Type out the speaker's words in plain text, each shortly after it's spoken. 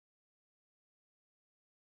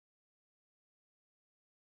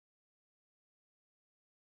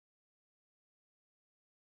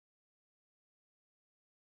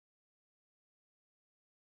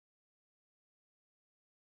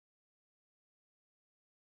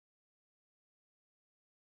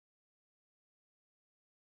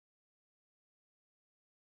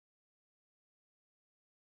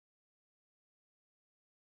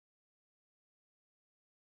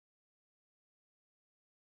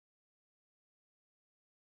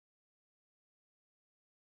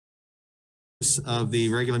of the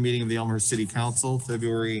regular meeting of the Elmhurst City Council,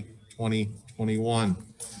 February 2021.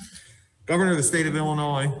 Governor of the state of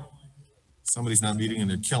Illinois, somebody's not muting and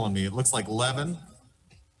they're killing me. It looks like Levin's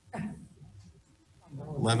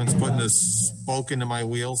putting a spoke into my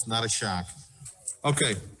wheels, not a shock.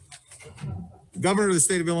 Okay. The governor of the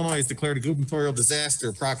state of Illinois has declared a gubernatorial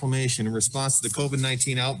disaster proclamation in response to the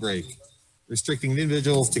COVID-19 outbreak, restricting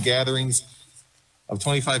individuals to gatherings of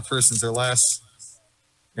 25 persons or less.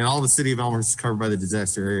 And all the city of Elmhurst is covered by the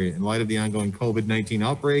disaster area. In light of the ongoing COVID-19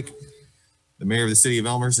 outbreak, the mayor of the city of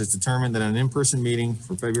Elmhurst has determined that an in-person meeting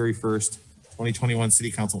for February 1st, 2021 city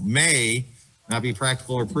council may not be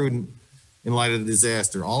practical or prudent in light of the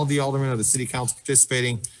disaster. All of the aldermen of the city council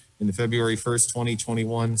participating in the February 1st,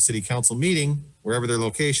 2021 city council meeting, wherever their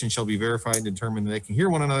location, shall be verified and determined that they can hear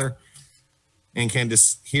one another and can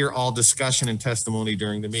hear all discussion and testimony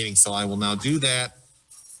during the meeting. So I will now do that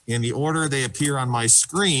in the order they appear on my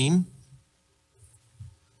screen.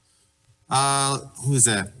 Who is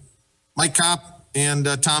that? Mike Kopp and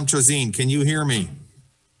Tom Trezine. Can you hear me?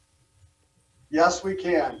 Yes, we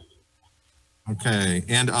can. Okay,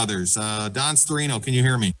 and others. Don Storino, can you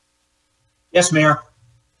hear me? Yes, Mayor.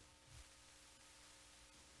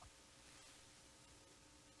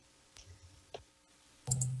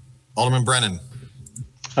 Alderman Brennan.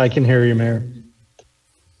 I can hear you, Mayor.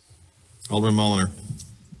 Alderman Mulliner.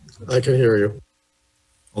 I can hear you.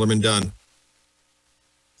 Alderman Dunn.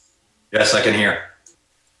 Yes, I can hear.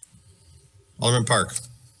 Alderman Park.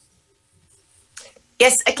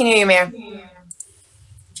 Yes, I can hear you, Mayor.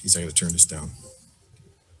 Geez, I gotta turn this down.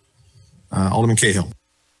 Alderman Cahill.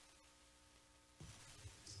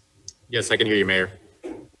 Yes, I can hear you, Mayor.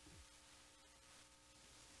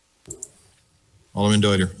 Alderman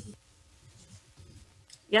Deuter.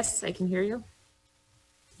 Yes, I can hear you.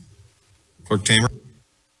 Clerk Tamer.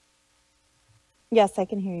 Yes, I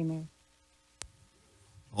can hear you, Mayor.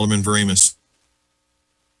 Alderman Veremis.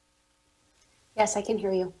 Yes, I can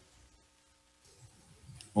hear you.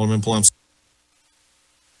 Alderman Palumski.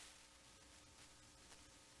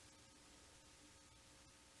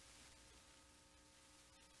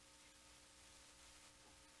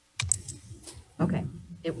 Okay,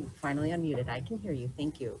 it finally unmuted. I can hear you.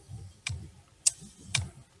 Thank you.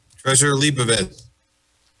 Treasurer Leibovitz.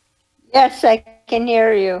 Yes, I can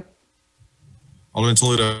hear you. Alderman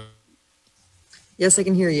Toledo. Yes, I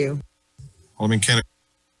can hear you. Alderman Kennedy.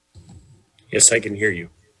 Yes, I can hear you.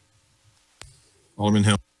 Alderman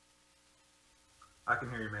Hill. I can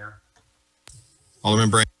hear you, Mayor. Alderman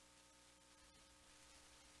Brand.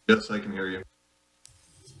 Yes, I can hear you.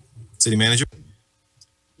 City Manager.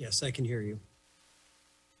 Yes, I can hear you.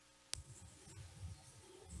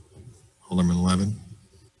 Alderman Levin.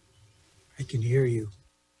 I can hear you.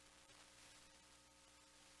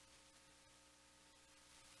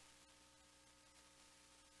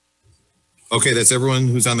 Okay, that's everyone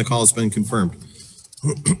who's on the call has been confirmed.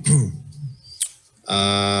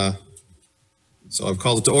 So I've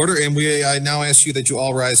called it to order, and I now ask you that you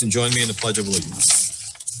all rise and join me in the Pledge of Allegiance.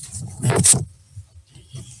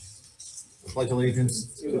 I pledge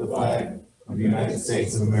allegiance to the flag of the United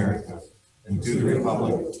States of America and to the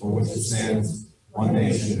republic for which it stands, one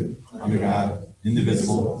nation, under God,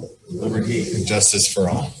 indivisible, with liberty and justice for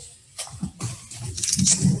all.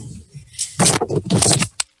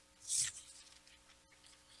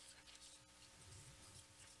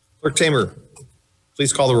 Clerk Tamer,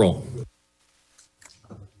 please call the roll.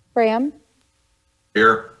 Graham.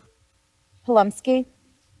 Here. Palumski.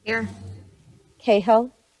 Here.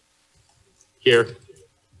 Cahill. Here.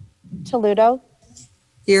 Toledo.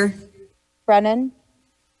 Here. Brennan.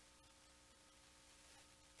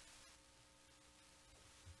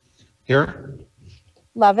 Here.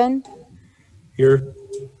 Levin. Here.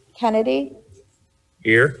 Kennedy.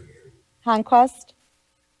 Here. Honquist.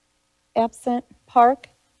 Absent. Park.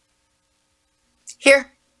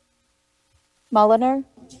 Here. Mulliner.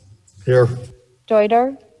 Here.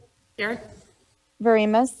 Deuter. Here.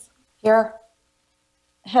 Veremis. Here.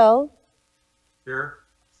 Hill. Here.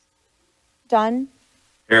 Dunn.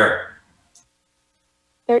 Here.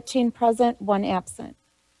 13 present, 1 absent.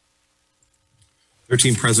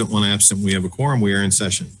 13 present, 1 absent. We have a quorum. We are in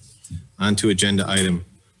session. On to agenda item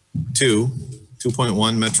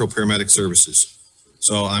 2.1 Metro Paramedic Services.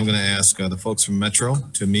 So I'm going to ask the folks from Metro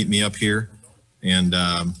to meet me up here. And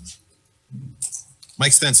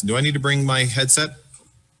Mike Stenson, do I need to bring my headset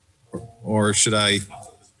or should I?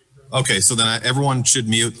 Okay, so then everyone should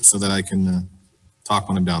mute so that I can talk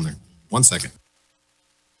when I'm down there. 1 second.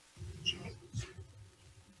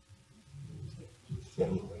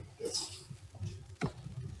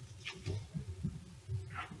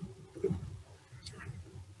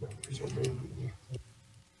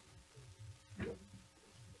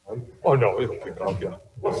 Oh, no, it'll pick it up, yeah.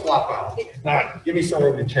 We'll swap out. All right, give me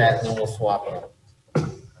something to chat and then we'll swap out.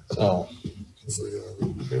 So.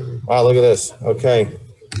 Wow, look at this. Okay.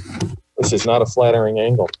 This is not a flattering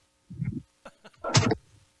angle.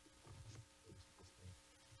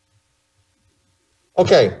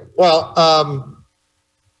 Okay, well,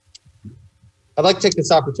 I'd like to take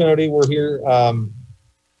this opportunity. We're here to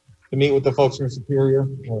meet with the folks from Superior,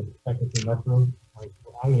 or technically Metro.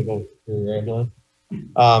 I'm gonna go with Superior Ambulance.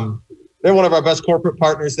 They're one of our best corporate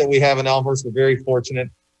partners that we have in Elmhurst. We're very fortunate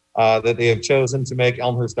that they have chosen to make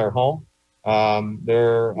Elmhurst our home.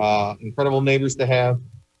 They're incredible neighbors to have,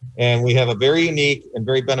 and we have a very unique and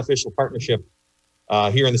very beneficial partnership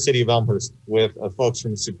here in the city of Elmhurst with folks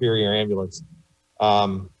from Superior Ambulance.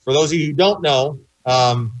 For those of you who don't know,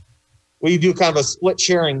 we do kind of a split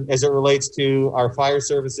sharing as it relates to our fire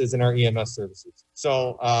services and our EMS services.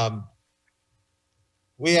 So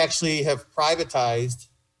we actually have privatized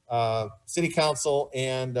city council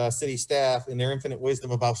and city staff in their infinite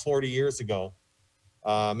wisdom about 40 years ago,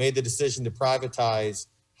 made the decision to privatize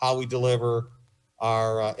how we deliver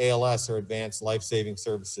our ALS, or advanced life-saving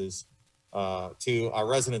services, to our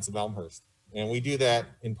residents of Elmhurst. And we do that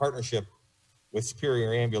in partnership with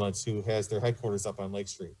Superior Ambulance, who has their headquarters up on Lake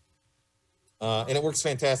Street. And it works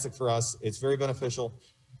fantastic for us. It's very beneficial.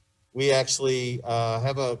 We actually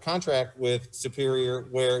have a contract with Superior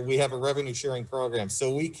where we have a revenue sharing program.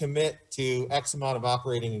 So we commit to X amount of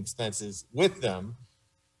operating expenses with them.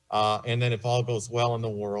 And then if all goes well in the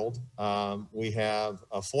world, we have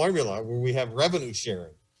a formula where we have revenue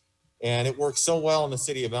sharing. And it works so well in the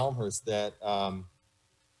city of Elmhurst that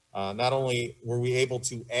not only were we able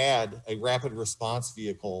to add a rapid response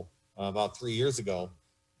vehicle about 3 years ago,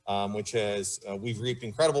 which has, we've reaped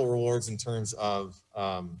incredible rewards in terms of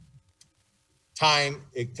time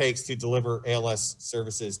it takes to deliver ALS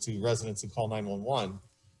services to residents who call 911.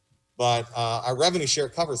 But our revenue share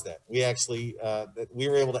covers that. We actually, we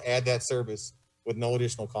were able to add that service with no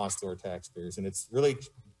additional cost to our taxpayers. And it's really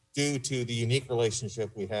due to the unique relationship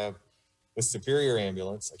we have with Superior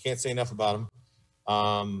Ambulance. I can't say enough about them.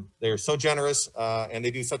 They're so generous and they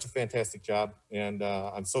do such a fantastic job. And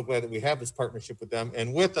I'm so glad that we have this partnership with them.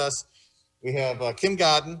 And with us, we have Kim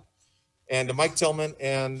Godden and Mike Tillman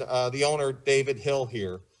and the owner, David Hill,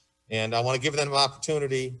 here. And I want to give them an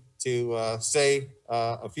opportunity to say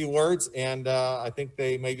a few words. And I think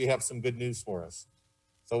they maybe have some good news for us.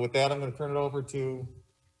 So with that, I'm going to turn it over to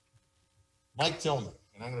Mike Tillman,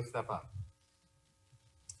 and I'm going to step up.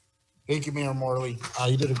 Thank you, Mayor Morley.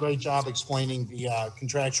 You did a great job explaining the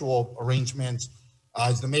contractual arrangements.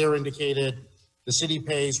 As the mayor indicated, the city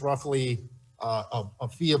pays roughly a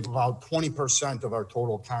fee of about 20% of our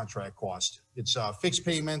total contract cost. It's fixed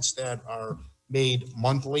payments that are made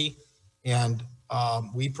monthly, and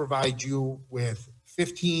we provide you with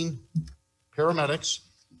 15 paramedics,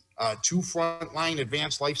 2 frontline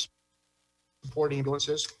advanced life support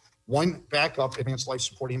ambulances, 1 backup advanced life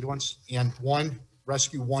support ambulance, and 1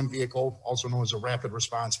 Rescue 1 vehicle, also known as a rapid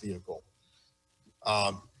response vehicle.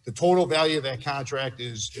 The total value of that contract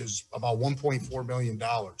is about $1.4 million,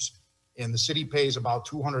 and the city pays about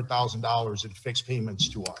 $200,000 in fixed payments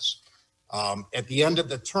to us. At the end of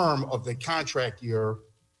the term of the contract year,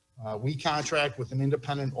 we contract with an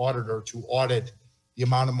independent auditor to audit the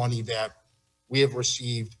amount of money that we have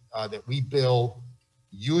received, that we bill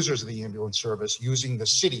users of the ambulance service using the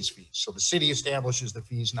city's fees. So the city establishes the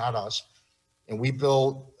fees, not us. And we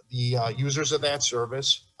bill the users of that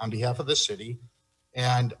service on behalf of the city.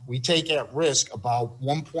 And we take at risk about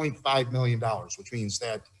 $1.5 million, which means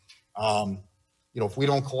that, if we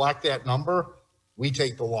don't collect that number, we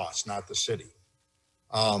take the loss, not the city.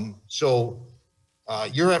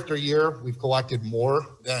 Year after year, we've collected more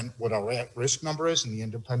than what our at-risk number is, and the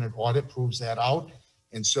independent audit proves that out.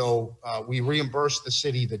 And so we reimburse the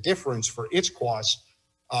city the difference for its costs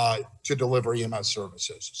to deliver EMS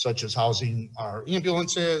services, such as housing our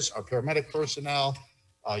ambulances, our paramedic personnel,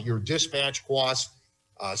 your dispatch costs.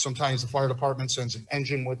 Sometimes the fire department sends an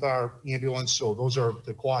engine with our ambulance. So those are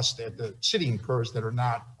the costs that the city incurs that are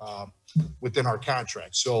not within our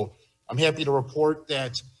contract. So I'm happy to report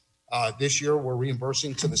that this year we're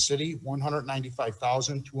reimbursing to the city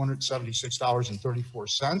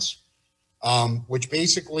 $195,276.34, which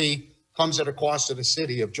basically comes at a cost to the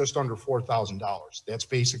city of just under $4,000. That's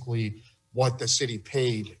basically what the city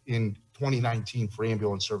paid in 2019 for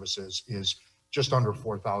ambulance services, is just under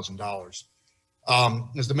 $4,000.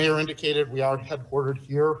 As the mayor indicated, we are headquartered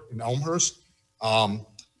here in Elmhurst.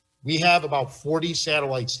 We have about 40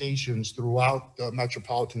 satellite stations throughout the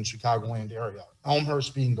metropolitan Chicagoland area,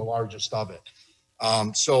 Elmhurst being the largest of it.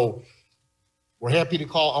 So We're happy to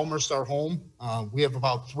call Elmhurst our home. We have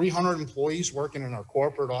about 300 employees working in our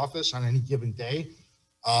corporate office on any given day.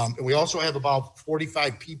 And we also have about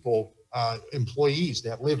 45 people, employees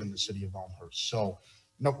that live in the city of Elmhurst. So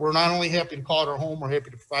we're not only happy to call it our home, we're happy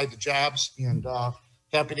to provide the jobs and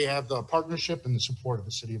happy to have the partnership and the support of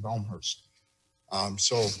the city of Elmhurst.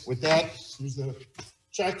 So with that, here's the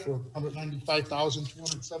check for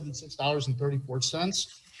 $195,276.34.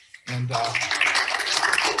 And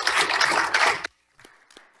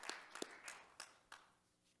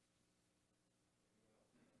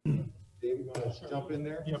Dave, you want to jump in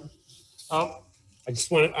there? Yep. I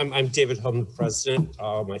just want to, I'm David Hum, the president.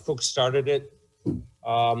 My folks started it in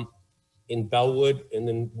Bellwood, and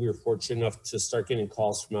then we were fortunate enough to start getting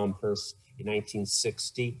calls from Elmhurst in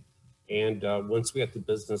 1960. And once we got the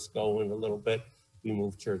business going a little bit, we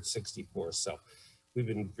moved here at 64. So we've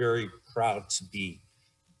been very proud to be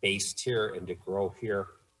based here and to grow here.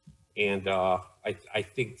 And I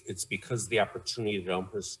think it's because of the opportunity that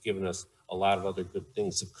Elmhurst has given us. A lot of other good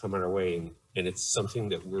things have come our way, and it's something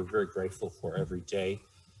that we're very grateful for every day.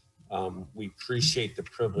 We appreciate the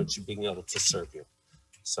privilege of being able to serve you.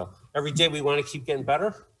 So every day we want to keep getting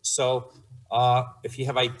better. So if you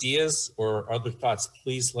have ideas or other thoughts,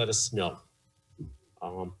 please let us know.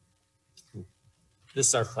 This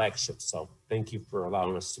is our flagship, so thank you for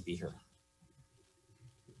allowing us to be here.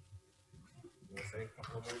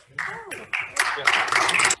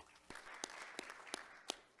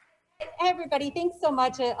 Hey, everybody, thanks so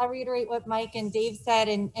much. I'll reiterate what Mike and Dave said,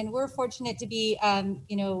 and we're fortunate to be,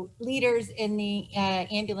 leaders in the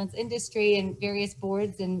ambulance industry, and various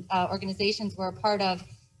boards and organizations we're a part of.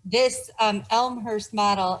 This Elmhurst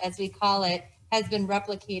model, as we call it, has been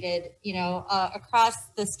replicated, across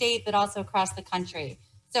the state, but also across the country.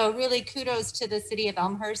 So really kudos to the city of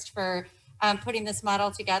Elmhurst for putting this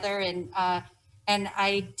model together. And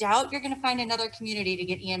I doubt you're going to find another community to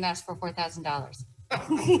get EMS for $4,000.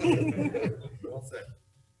 Well said.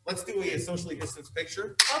 Let's do a socially distanced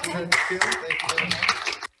picture. Okay. Thank you very much.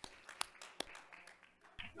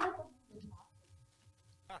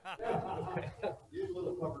 You're a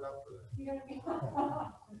little covered up for that.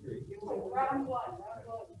 Round one.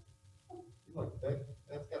 Look,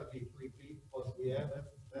 that's got to be 3 feet plus we have.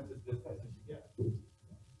 That's as distance as you get.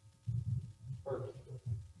 Perfect.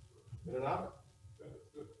 Good enough?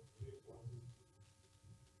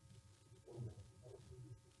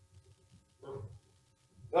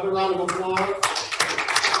 Another round of applause.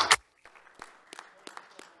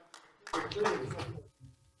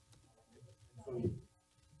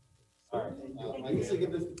 All right, I usually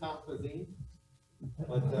give this to Tom Cuisine,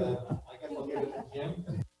 but I guess I'll give it to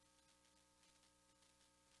Jim.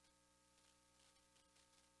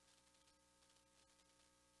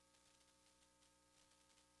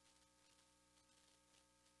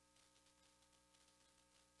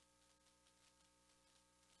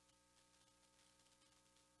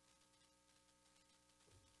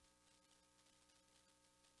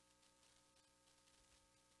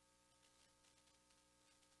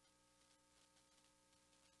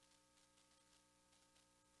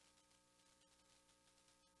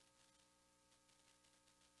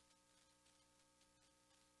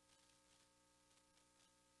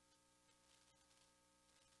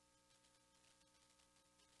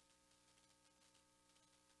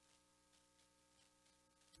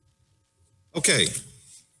 Okay,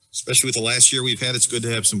 especially with the last year we've had, it's good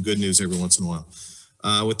to have some good news every once in a while.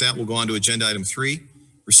 With that, we'll go on to agenda item 3,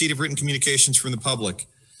 receipt of written communications from the public.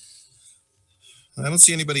 I don't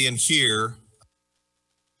see anybody in here.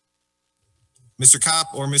 Mr.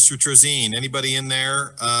 Kopp or Mr. Trezine, anybody in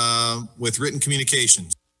there with written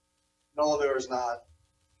communications? No, there is not.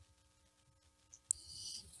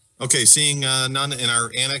 Okay, seeing none in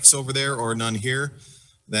our annex over there or none here,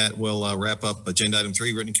 that will wrap up agenda item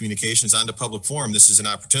 3, written communications. On to public forum. This is an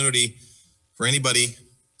opportunity for anybody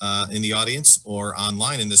in the audience or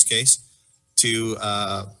online in this case to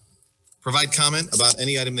provide comment about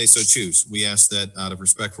any item they so choose. We ask that out of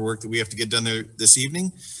respect for work that we have to get done there this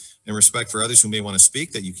evening and respect for others who may want to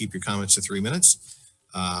speak, that you keep your comments to 3 minutes.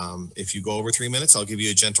 If you go over 3 minutes, I'll give you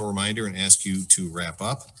a gentle reminder and ask you to wrap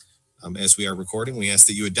up. As we are recording, we ask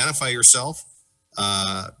that you identify yourself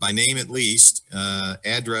by name at least.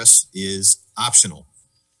 Address is optional.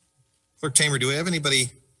 Clerk Tamer, do we have anybody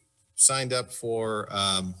signed up for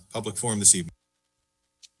public forum this evening?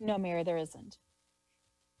 No, Mayor, there isn't.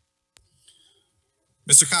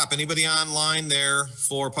 Mr. Kopp, anybody online there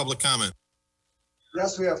for public comment?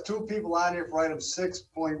 Yes, we have 2 people on here for item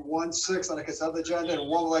 6.16 on the consent agenda, and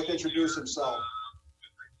one would like to introduce himself.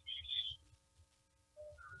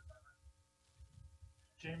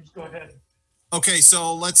 James, go ahead. Okay,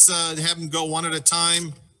 so let's have them go one at a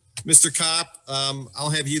time. Mr. Kopp, I'll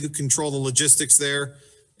have you control the logistics there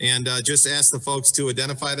and just ask the folks to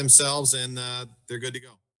identify themselves and they're good to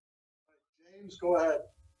go. James, go ahead.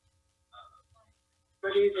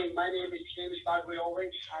 Good evening. My name is James Baglioli.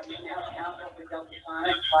 I'm in-house counsel for Delta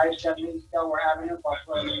Sonic, 570 Delaware Avenue,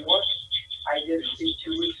 Buffalo, New York. I did speak 2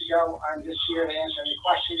 weeks ago. I'm just here to answer any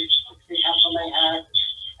questions the council may have,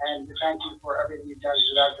 and to thank you for everything you've done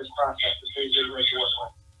throughout this process. It's been great to work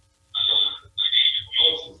with.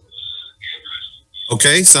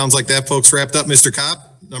 Okay, sounds like that folks wrapped up. Mr.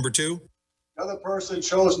 Kopp, number 2. The other person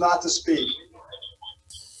chose not to speak.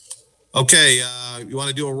 Okay, you want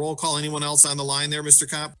to do a roll call? Anyone else on the line there, Mr.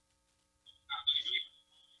 Kopp?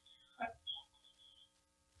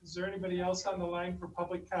 Is there anybody else on the line for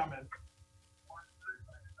public comment?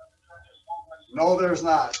 No, there's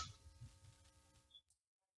not.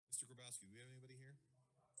 Mr. Grabowski, do we have anybody here?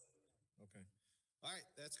 Okay. All right,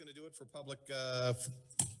 that's going to do it for public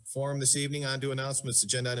forum this evening. On to announcements,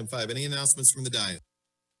 agenda item 5. Any announcements from the dais?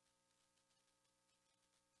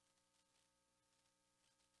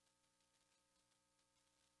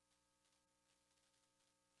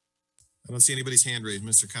 I don't see anybody's hand raised.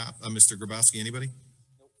 Mr. Kopp, Mr. Grabowski, anybody?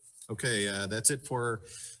 Nope. Okay, that's it for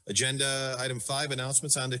agenda item 5,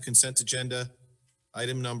 announcements. On to consent agenda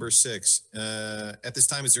item number 6. At this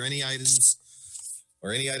time, is there any items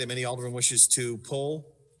or any item any alderman wishes to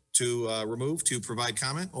pull, to remove, to provide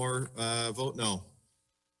comment, or vote no?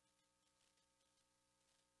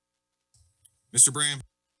 Mr. Bram?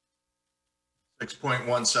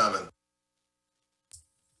 6.17.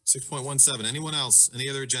 6.17. Anyone else? Any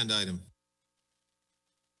other agenda item?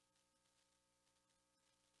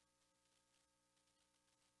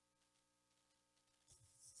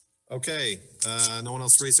 Okay, no one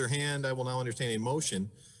else raised their hand. I will now entertain a motion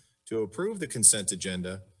to approve the consent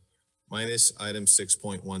agenda minus item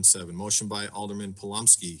 6.17. Motion by Alderman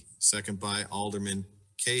Palomsky, second by Alderman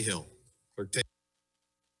Cahill. Clerk, take.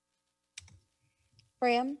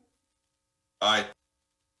 Graham, Aye.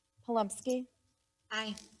 Palumsky,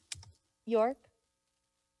 Aye. York.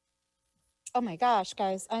 Oh my gosh,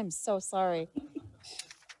 guys, I'm so sorry.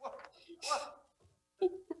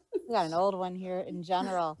 We got an old one here in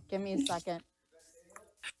general. Give me a second.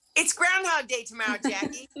 It's Groundhog Day tomorrow,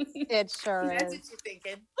 Jackie. It sure That's is. what you're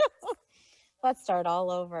thinking. Let's start all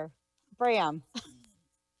over. Bram,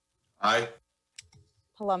 Aye.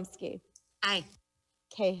 Palumsky, Aye.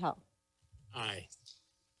 Cahill, Aye.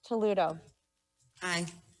 Toledo, Aye.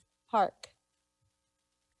 Park,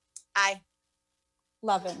 Aye.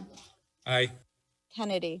 Levin, Aye.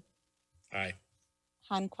 Kennedy, Aye.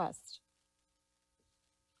 Conquest.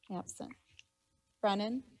 Absent.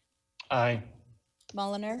 Brennan, Aye.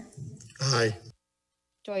 Mulliner, Aye.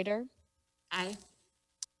 Deuter, Aye.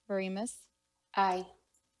 Verimus, Aye.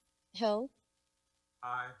 Hill,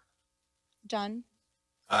 Aye. Dunn,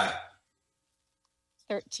 Aye.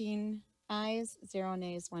 13 ayes, 0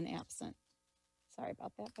 nays, 1 absent. Sorry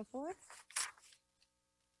about that before.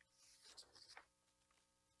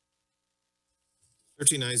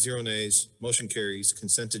 13 ayes, 0 nays. Motion carries.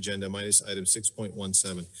 Consent agenda minus item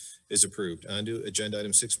 6.17 is approved. On to agenda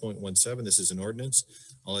item 6.17. This is an ordinance.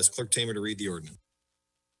 I'll ask Clerk Tamer to read the ordinance.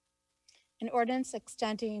 An ordinance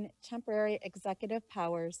extending temporary executive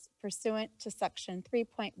powers pursuant to section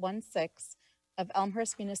 3.16 of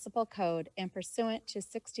Elmhurst Municipal Code and pursuant to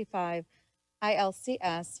 65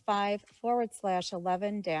 ILCS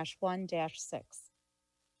 5/11-1-6.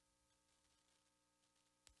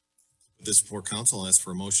 This before council, I'll ask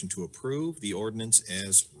for a motion to approve the ordinance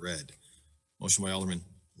as read. Motion by Alderman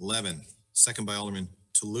Levin, second by Alderman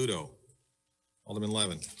Toledo. Alderman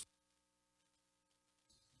Levin.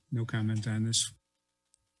 No comment on this.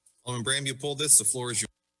 Alderman Bram, you pulled this. The floor is yours.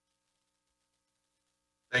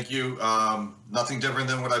 Thank you. Nothing different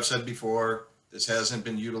than what I've said before. This hasn't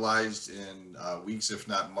been utilized in weeks, if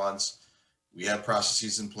not months. We have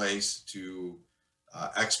processes in place to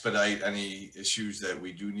expedite any issues that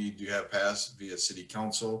we do need to have passed via city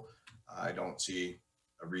council. I don't see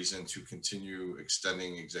a reason to continue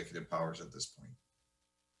extending executive powers at this point.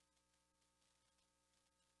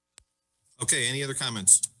 Okay, any other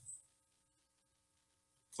comments?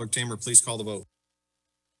 Clerk Tamer, please call the vote.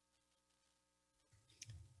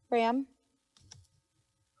 Bram?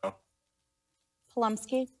 No.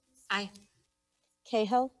 Palumsky? Aye.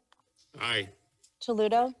 Cahill? Aye.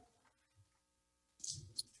 Toledo?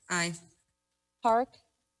 Aye. Park?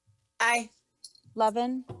 Aye.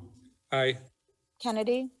 Levin? Aye.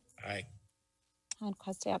 Kennedy? Aye.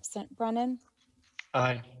 Conquest absent. Brennan?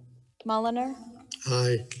 Aye. Mulliner?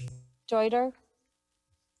 Aye. Deuter?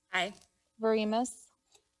 Aye. Verimus?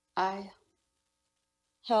 Aye.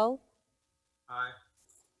 Hill, Aye.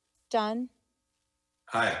 Dunn,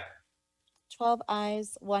 Aye. 12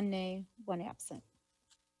 ayes, 1 nay, 1 absent.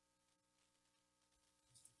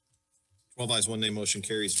 12 ayes, 1 nay, motion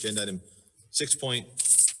carries. Agenda item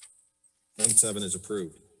 6.17 is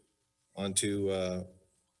approved. On to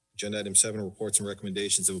agenda item 7, reports and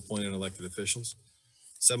recommendations of appointed and elected officials.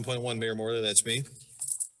 7.1, Mayor Morley, that's me.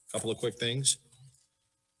 Couple of quick things.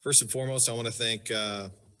 First and foremost, I want to thank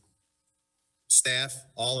staff,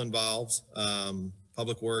 all involved,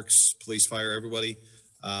 Public Works, Police, Fire, everybody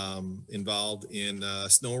involved in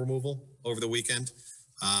snow removal over the weekend.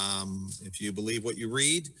 If you believe what you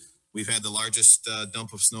read, we've had the largest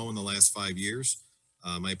dump of snow in the last 5 years.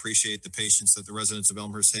 I appreciate the patience that the residents of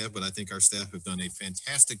Elmhurst have, but I think our staff have done a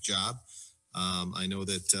fantastic job. I know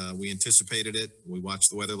that we anticipated it. We watched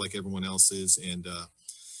the weather like everyone else is, and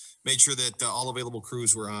made sure that all available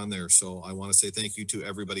crews were on there. So I want to say thank you to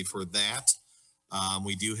everybody for that.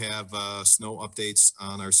 We do have snow updates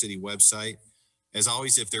on our city website. As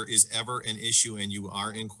always, if there is ever an issue and you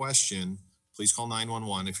are in question, please call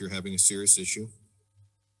 911 if you're having a serious issue.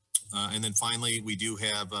 And then finally, we do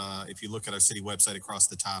have, if you look at our city website across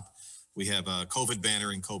the top, we have a COVID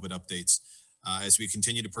banner and COVID updates. As we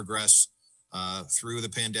continue to progress through the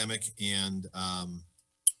pandemic and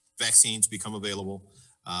vaccines become available,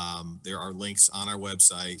 there are links on our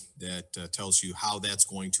website that tells you how that's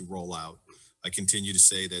going to roll out. I continue to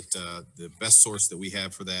say that the best source that we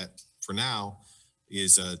have for that for now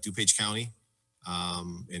is DuPage County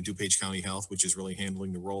and DuPage County Health, which is really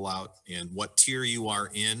handling the rollout and what tier you are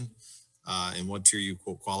in and what tier you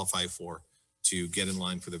qualify for to get in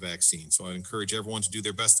line for the vaccine. So I encourage everyone to do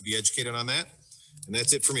their best to be educated on that. And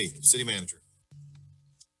that's it for me, City Manager.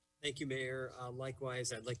 Thank you, Mayor.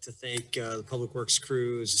 Likewise, I'd like to thank the Public Works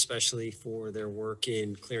crews, especially for their work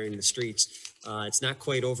in clearing the streets. It's not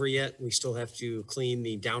quite over yet. We still have to clean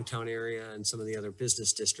the downtown area and some of the other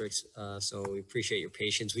business districts. So we appreciate your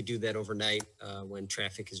patience. We do that overnight when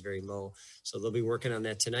traffic is very low. So they'll be working on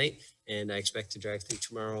that tonight, and I expect to drive through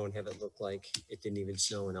tomorrow and have it look like it didn't even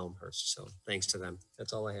snow in Elmhurst. So thanks to them.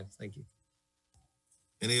 That's all I have. Thank you.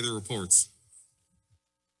 Any other reports?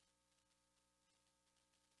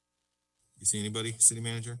 You see anybody, City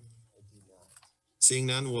Manager? Seeing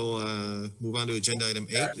none, we'll move on to agenda item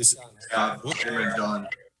 8. Alderman Dunn,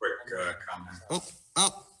 quick comment.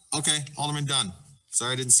 Okay, Alderman Dunn.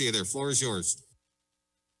 Sorry, I didn't see you there. Floor is yours.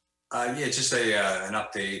 Yeah, just an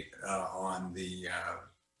update on the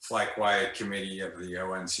Fly Quiet Committee of the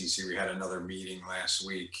ONCC. We had another meeting last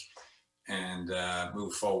week and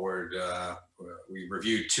moved forward. We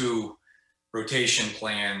reviewed 2 rotation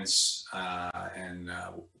plans and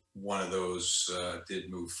one of those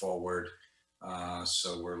did move forward.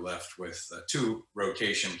 So we're left with 2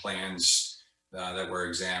 rotation plans that we're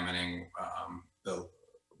examining. The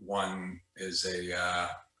one is the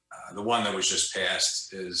one that was just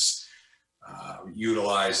passed is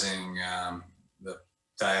utilizing the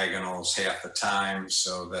diagonals half the time.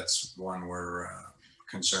 So that's one we're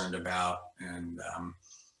concerned about. And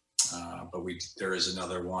but there is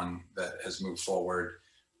another one that has moved forward,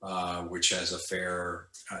 which has a fair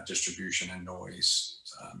distribution and noise.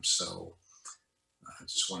 So I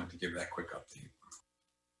just wanted to give that quick update.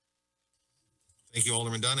 Thank you,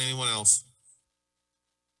 Alderman Dunn. Anyone else?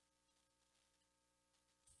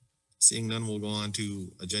 Seeing none, we'll go on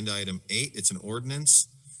to agenda item 8. It's an ordinance.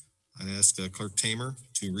 I ask Clerk Tamer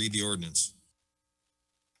to read the ordinance.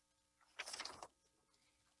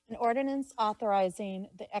 An ordinance authorizing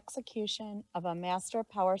the execution of a master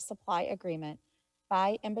power supply agreement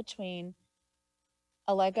by and between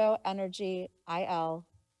Allego Energy IL,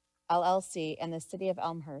 LLC and the City of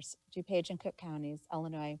Elmhurst, DuPage and Cook Counties,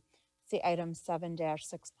 Illinois. See item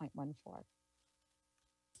 7-6.14.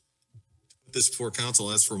 This before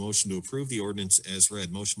council, asks for a motion to approve the ordinance as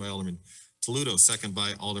read. Motion by Alderman Toledo, second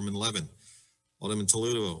by Alderman Levin. Alderman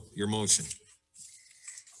Toledo, your motion.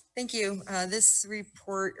 Thank you. This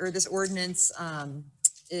report or this ordinance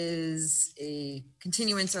is a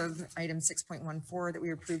continuance of item 6.14 that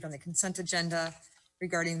we approved on the consent agenda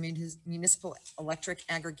regarding the municipal electric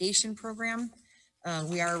aggregation program.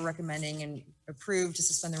 We are recommending and approve to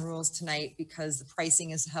suspend the rules tonight because the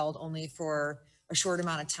pricing is held only for a short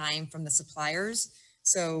amount of time from the suppliers.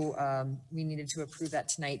 So we needed to approve that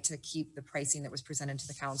tonight to keep the pricing that was presented to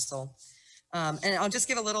the council. And I'll just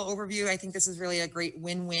give a little overview. I think this is really a great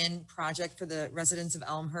win-win project for the residents of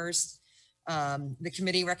Elmhurst. The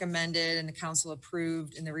committee recommended and the council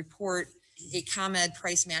approved in the report a ComEd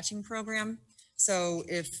price matching program. So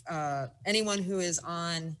if anyone who is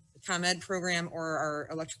on the ComEd program or our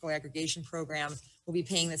electrical aggregation program will be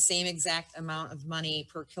paying the same exact amount of money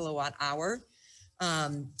per kilowatt hour.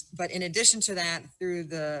 But in addition to that, through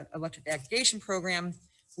the electric aggregation program,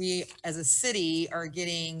 we as a city are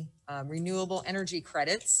getting renewable energy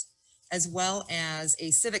credits, as well as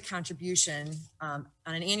a civic contribution. On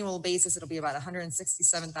an annual basis, it'll be about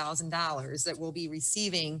 $167,000 that we'll be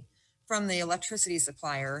receiving from the electricity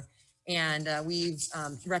supplier. And we've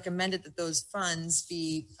recommended that those funds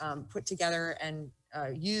be put together and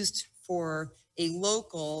used for a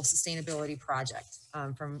local sustainability project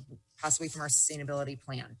possibly from our sustainability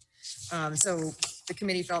plan. So the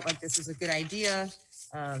committee felt like this was a good idea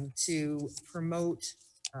to promote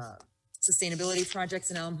sustainability projects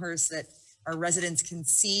in Elmhurst that our residents can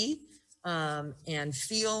see and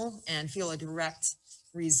feel a direct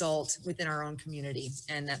result within our own community.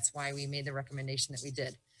 And that's why we made the recommendation that we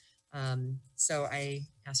did. So I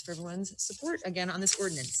ask for everyone's support again on this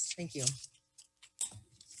ordinance. Thank you.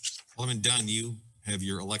 Alderman Dunn, you have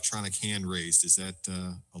your electronic hand raised. Is that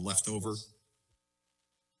a leftover?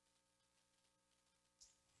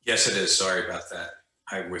 Yes, it is. Sorry about that.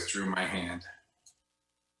 I withdrew my hand.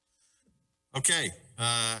 Okay.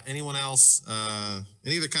 Anyone else?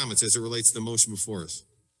 Any other comments as it relates to the motion before us?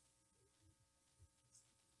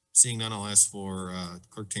 Seeing none, I'll ask for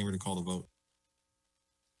Clerk Tamer to call the vote.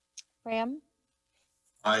 Graham,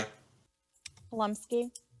 Aye. Palumski,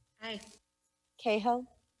 Aye. Cahill,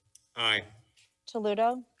 Aye.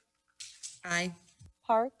 Toledo, Aye.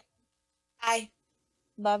 Park, Aye.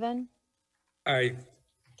 Levin, Aye.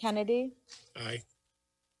 Kennedy, Aye.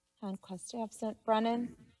 Conquest absent,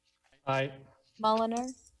 Brennan, Aye.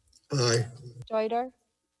 Mulliner, Aye. Deuter,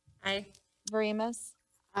 Aye. Verimus,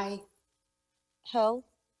 Aye. Hill,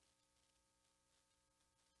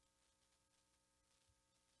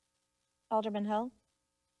 Alderman Hill.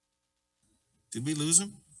 Did we lose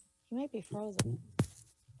him? He might be frozen.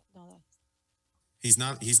 No, He's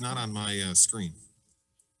not on my screen.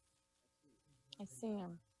 I see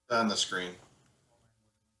him. On the screen.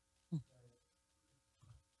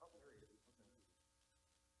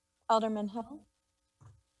 Alderman Hill,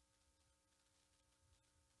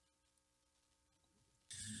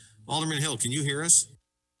 Alderman Hill, can you hear us?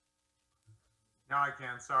 Now I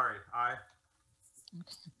can, sorry. Aye.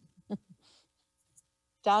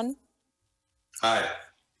 Dunn, Aye.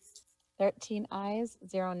 13 ayes,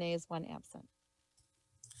 0 nays, 1 absent.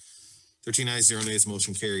 13 ayes, 0 nays,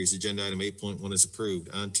 motion carries. Agenda item 8.1 is approved.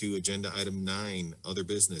 On to agenda item 9, other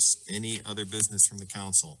business. Any other business from the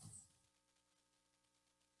council?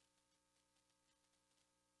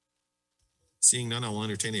 Seeing none, I will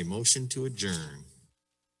entertain a motion to adjourn.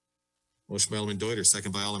 Motion by Alderman Deuter,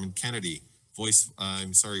 second by Alderman Kennedy.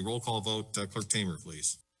 Roll call vote, Clerk Tamer,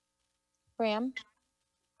 please. Graham,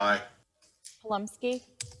 Aye. Palumski,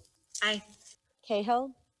 Aye.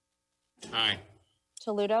 Cahill, Aye.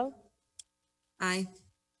 Toledo, Aye.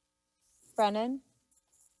 Brennan,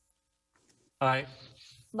 Aye.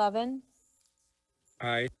 Levin,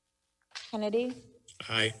 Aye. Kennedy,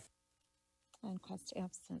 Aye. Conquest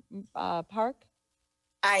absent, Park,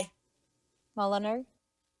 Aye. Mulliner,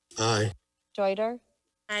 Aye. Deuter,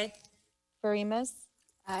 Aye. Verimus,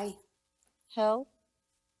 Aye. Hill,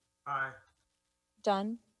 Aye.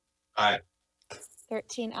 Dunn, Aye.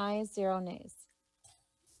 13 ayes, 0 nays.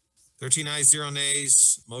 13 ayes, 0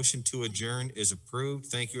 nays. Motion to adjourn is approved.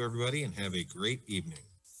 Thank you, everybody, and have a great evening.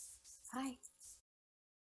 Aye.